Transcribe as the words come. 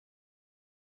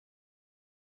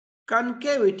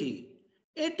Concavity.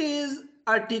 It is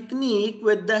a technique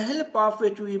with the help of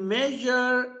which we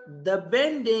measure the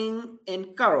bending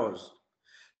in curves.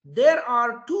 There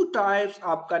are two types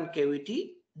of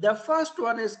concavity. The first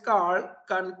one is called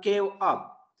concave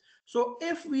up. So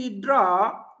if we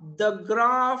draw the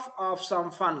graph of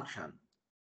some function,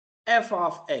 f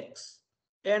of x,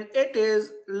 and it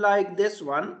is like this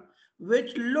one,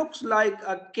 which looks like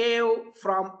a cave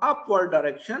from upward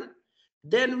direction,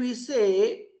 then we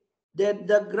say that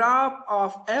the graph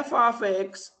of f of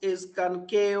x is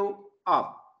concave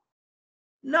up.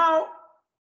 Now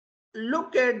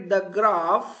look at the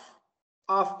graph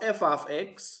of f of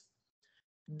x.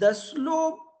 The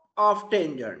slope of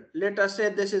tangent, let us say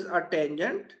this is a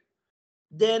tangent,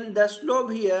 then the slope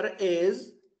here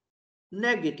is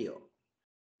negative.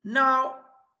 Now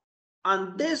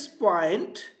on this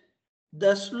point,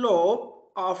 the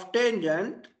slope of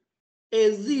tangent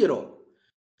is 0.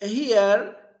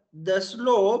 Here, the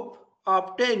slope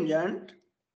of tangent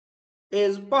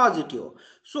is positive.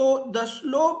 So, the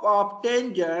slope of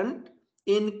tangent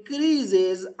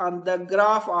increases on the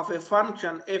graph of a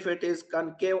function if it is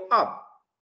concave up.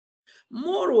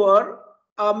 Moreover,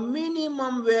 a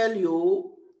minimum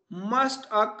value must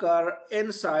occur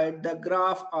inside the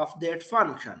graph of that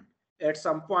function at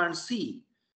some point C.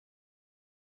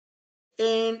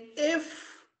 And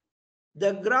if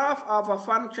the graph of a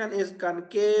function is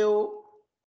concave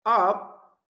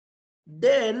up,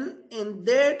 then in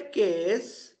that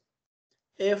case,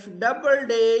 f double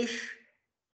dash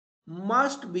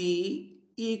must be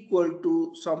equal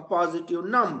to some positive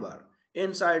number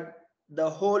inside the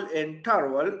whole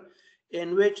interval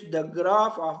in which the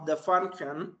graph of the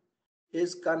function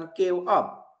is concave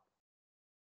up.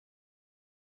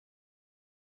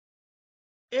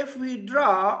 If we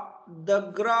draw the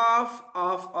graph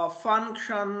of a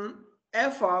function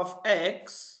f of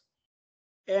x,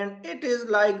 and it is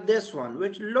like this one,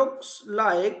 which looks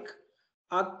like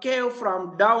a curve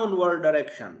from downward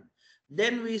direction,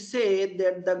 then we say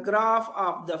that the graph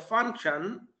of the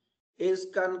function is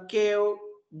concave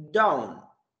down.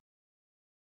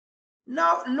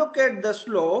 Now look at the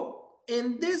slope.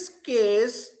 In this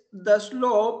case, the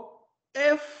slope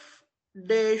f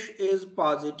dash is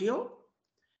positive.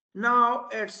 Now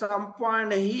at some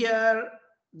point here,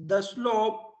 the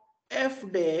slope f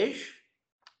dash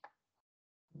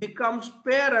becomes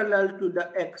parallel to the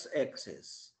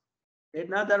x-axis.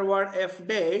 In other words, f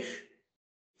dash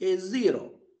is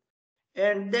 0.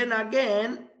 And then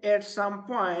again, at some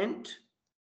point,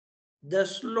 the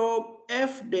slope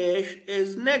f dash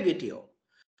is negative.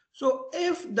 So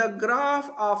if the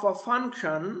graph of a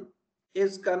function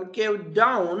is concave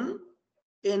down,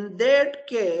 in that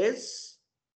case,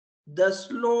 the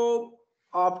slope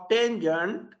of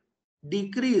tangent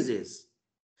decreases.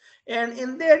 And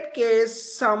in that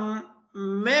case, some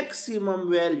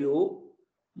maximum value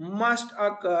must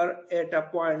occur at a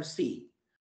point C.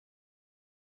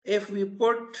 If we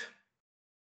put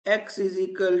x is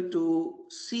equal to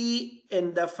C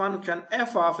in the function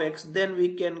f of x, then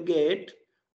we can get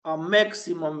a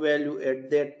maximum value at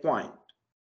that point.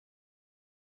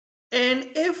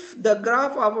 And if the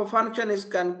graph of a function is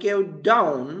concave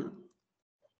down,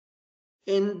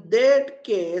 in that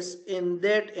case, in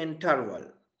that interval,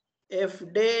 f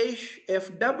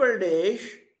double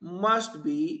dash must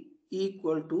be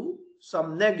equal to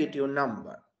some negative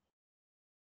number.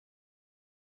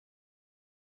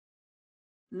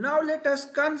 Now let us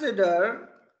consider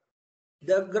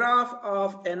the graph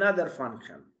of another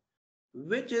function,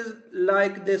 which is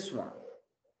like this one.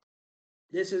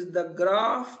 This is the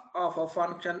graph of a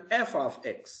function f of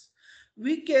x.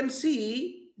 We can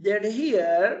see that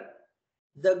here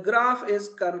the graph is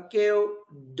concave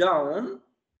down,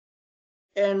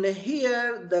 and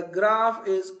here the graph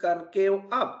is concave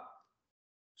up.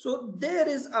 So there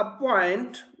is a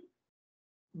point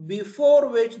before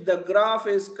which the graph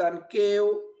is concave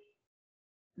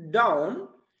down,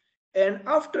 and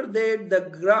after that the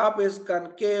graph is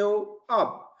concave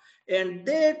up, and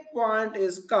that point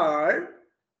is called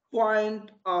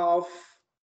point of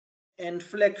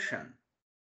inflection.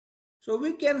 So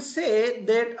we can say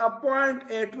that a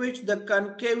point at which the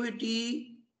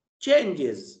concavity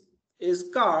changes is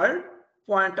called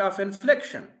point of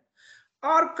inflection.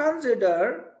 Or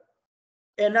consider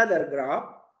another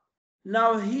graph.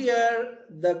 Now here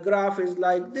the graph is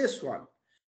like this one.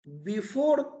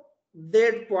 Before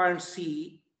that point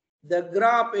C, the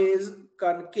graph is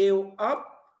concave up,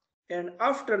 and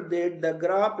after that the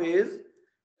graph is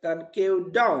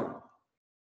concave down.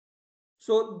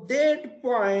 So that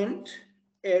point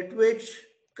at which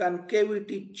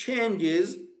concavity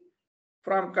changes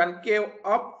from concave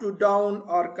up to down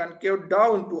or concave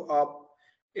down to up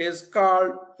is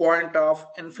called point of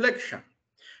inflection.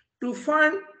 To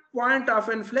find point of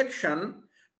inflection,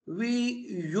 we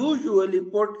usually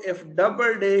put f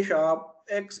double dash of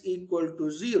x equal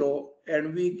to 0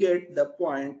 and we get the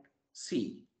point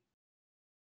C.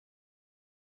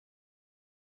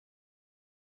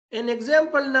 In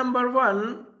example number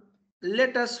 1,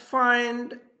 let us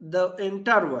find the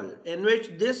interval in which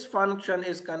this function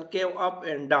is concave up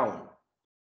and down.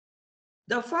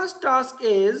 The first task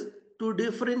is to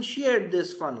differentiate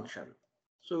this function.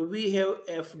 So we have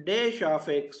f dash of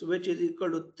x, which is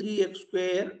equal to 3x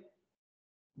square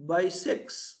by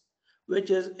 6,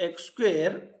 which is x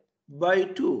square by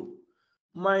 2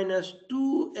 minus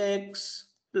 2x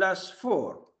plus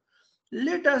 4.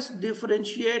 Let us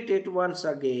differentiate it once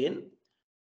again.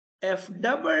 F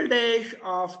double dash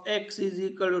of x is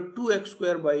equal to 2x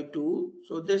square by 2.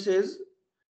 So this is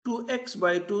 2x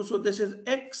by 2. So this is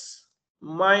x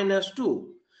minus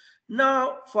 2.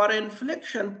 Now for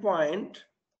inflection point,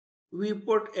 we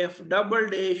put f double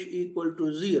dash equal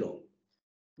to 0,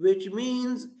 which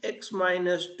means x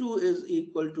minus 2 is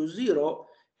equal to 0.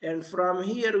 And from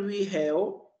here we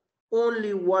have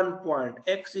only one point,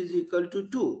 x is equal to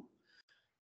 2.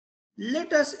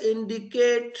 Let us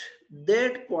indicate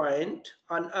that point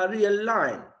on a real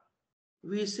line.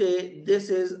 We say this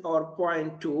is our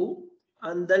point 2.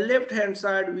 On the left hand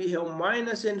side we have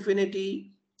minus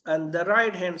infinity, and the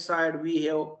right hand side we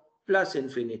have plus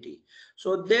infinity.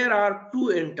 So there are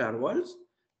two intervals.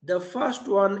 The first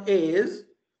one is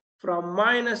from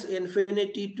minus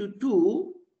infinity to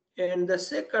 2, and the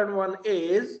second one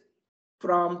is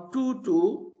from 2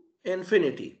 to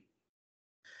infinity.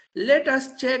 Let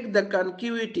us check the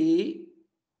concavity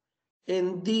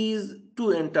in these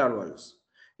two intervals.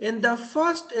 In the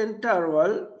first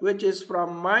interval, which is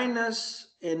from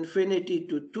minus infinity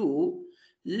to 2,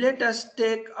 let us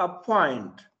take a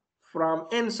point from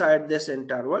inside this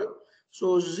interval.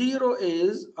 So 0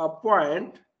 is a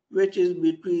point which is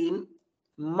between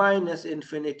minus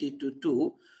infinity to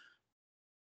 2.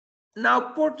 Now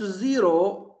put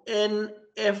 0 in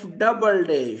f double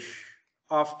dash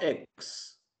of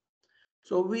x.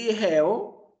 So we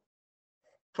have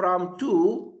from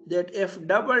 2 that f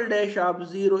double dash of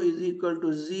 0 is equal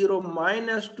to 0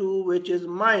 minus 2, which is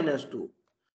minus 2.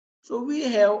 So we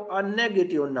have a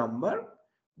negative number.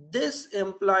 This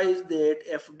implies that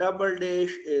f double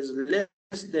dash is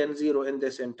less than 0 in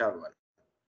this interval.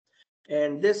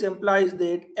 And this implies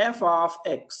that f of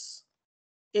x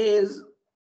is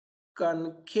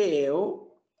concave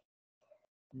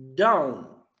down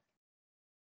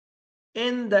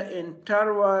in the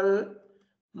interval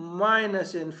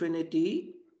minus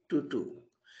infinity to 2.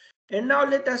 And now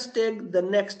let us take the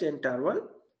next interval,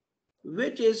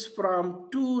 which is from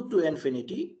 2 to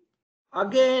infinity.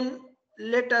 Again,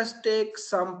 let us take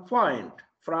some point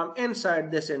from inside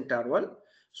this interval.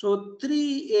 So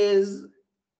 3 is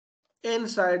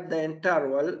inside the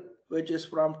interval, which is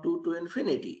from 2 to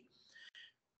infinity.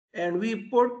 And we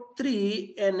put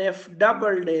 3 in f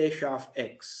double dash of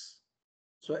x.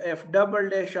 So f double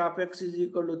dash of x is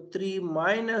equal to 3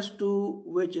 minus 2,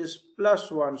 which is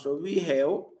plus 1. So we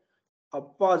have a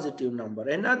positive number.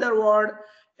 In other words,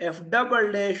 f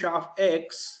double dash of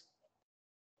x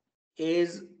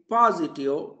is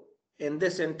positive in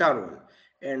this interval.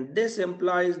 And this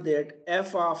implies that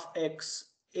f of x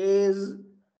is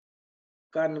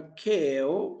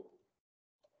concave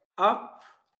up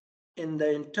in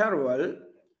the interval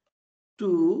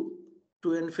 2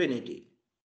 to infinity.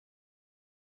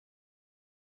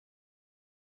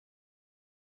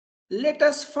 Let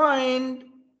us find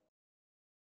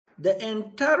the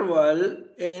interval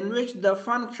in which the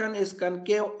function is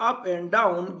concave up and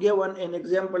down, given in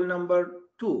example number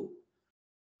 2.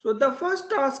 So the first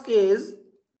task is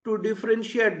to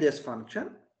differentiate this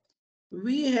function.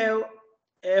 We have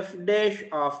f dash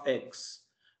of x,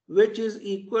 which is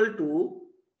equal to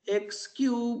x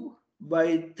cube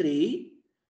by 3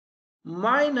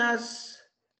 minus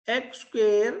x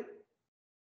square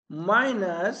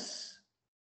minus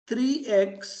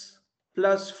 3x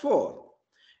plus 4.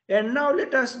 And now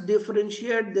let us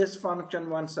differentiate this function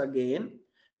once again.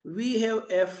 We have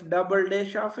f double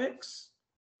dash of x,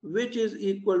 which is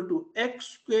equal to x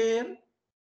square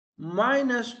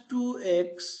minus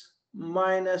 2x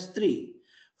minus 3.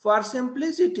 For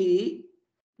simplicity,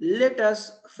 let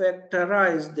us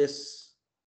factorize this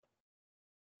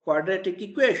quadratic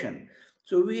equation.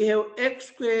 So we have x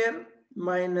square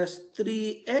minus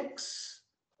 3x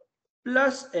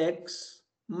plus x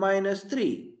minus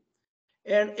 3.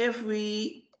 And if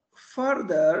we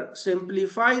further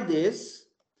simplify this,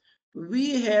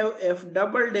 we have f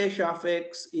double dash of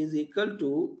x is equal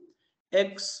to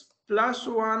x plus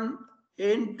 1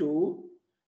 into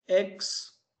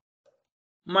x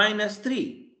minus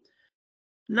 3.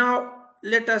 Now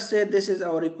let us say this is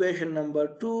our equation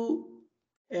number 2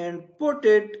 and put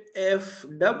it f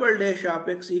double dash of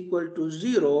x equal to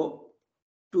 0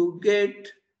 to get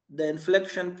the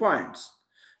inflection points.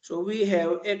 So we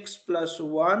have x plus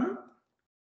 1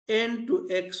 into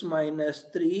x minus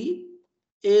 3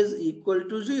 is equal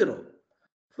to 0.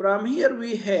 From here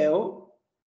we have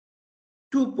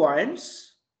 2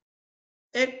 points.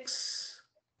 X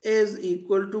is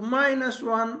equal to minus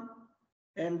 1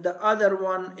 and the other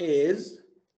one is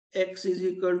x is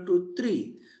equal to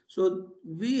 3. So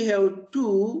we have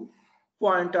 2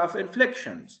 point of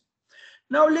inflections.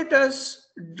 Now let us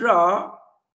draw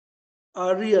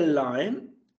a real line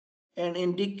and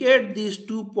indicate these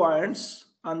 2 points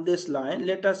on this line.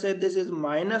 Let us say this is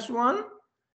minus 1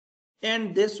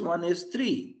 and this one is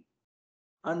 3.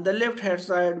 On the left hand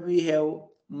side we have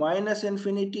minus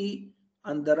infinity,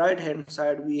 on the right hand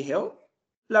side we have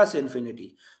plus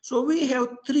infinity. So we have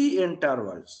 3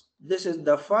 intervals. This is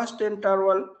the first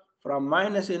interval from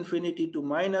minus infinity to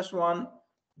minus 1.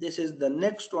 This is the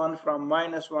next one from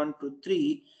minus 1 to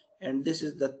 3, and this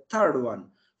is the third one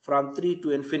from 3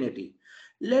 to infinity.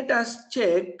 Let us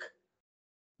check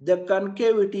the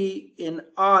concavity in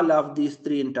all of these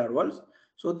 3 intervals.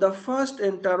 So the first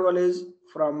interval is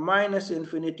from minus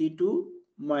infinity to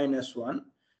minus 1.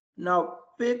 Now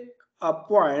pick a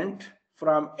point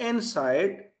from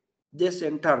inside this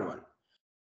interval.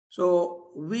 So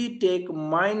we take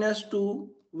minus 2,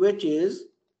 which is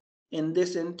in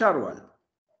this interval,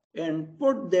 and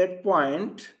put that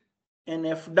point in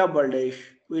f double dash,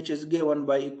 which is given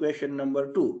by equation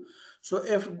number 2. So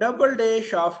f double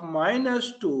dash of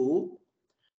minus 2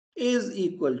 is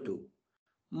equal to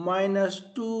minus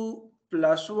 2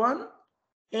 plus 1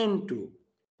 into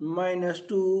minus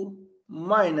 2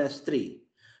 minus 3.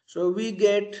 So we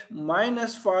get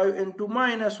minus 5 into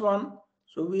minus 1.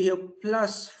 So we have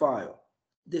plus 5.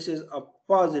 This is a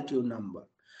positive number.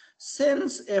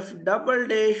 Since f double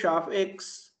dash of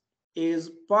x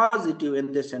is positive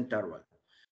in this interval,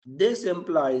 this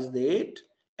implies that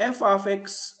f of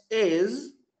x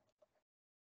is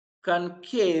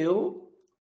concave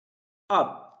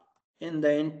up in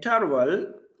the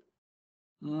interval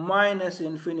minus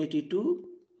infinity to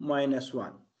minus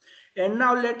 1. And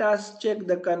now let us check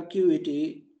the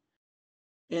concavity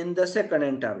in the second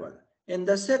interval. In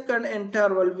the second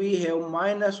interval, we have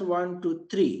minus 1 to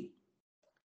 3.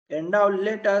 And now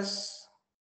let us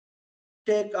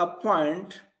take a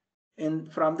point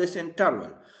from this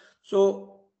interval.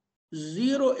 So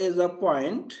 0 is a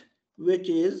point which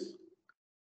is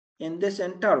in this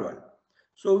interval.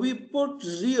 So we put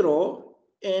 0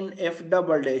 in f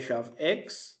double dash of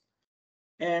x,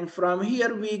 and from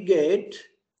here we get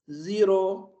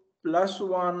 0 plus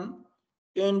 1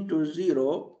 into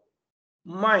 0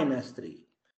 minus 3.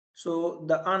 So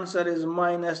the answer is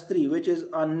minus 3, which is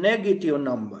a negative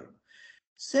number.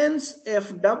 Since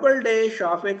f double dash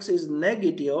of x is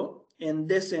negative in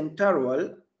this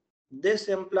interval, this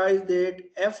implies that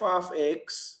f of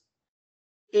x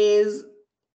is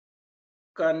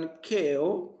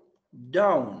concave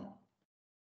down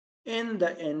in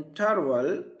the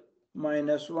interval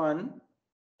minus 1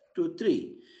 to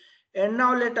 3. And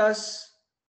now let us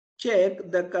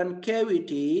check the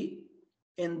concavity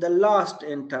in the last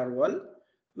interval,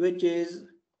 which is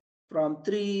from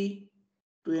 3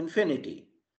 to infinity.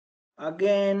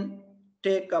 Again,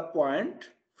 take a point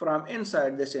from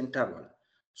inside this interval.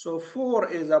 So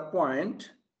 4 is a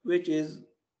point which is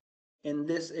in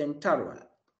this interval.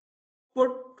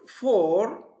 Put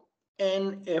 4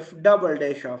 in f double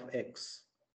dash of x.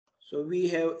 So we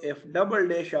have f double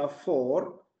dash of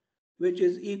 4, which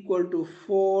is equal to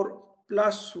 4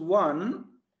 plus 1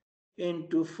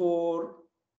 into 4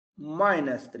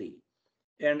 minus 3.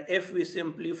 And if we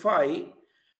simplify,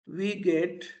 we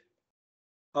get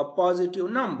a positive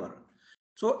number.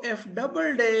 So f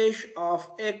double dash of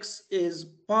x is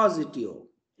positive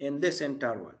in this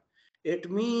interval.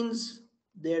 It means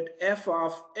that f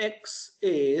of x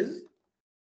is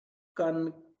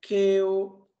concave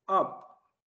up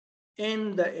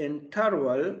in the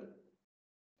interval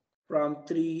from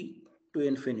 3 to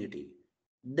infinity.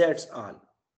 That's all.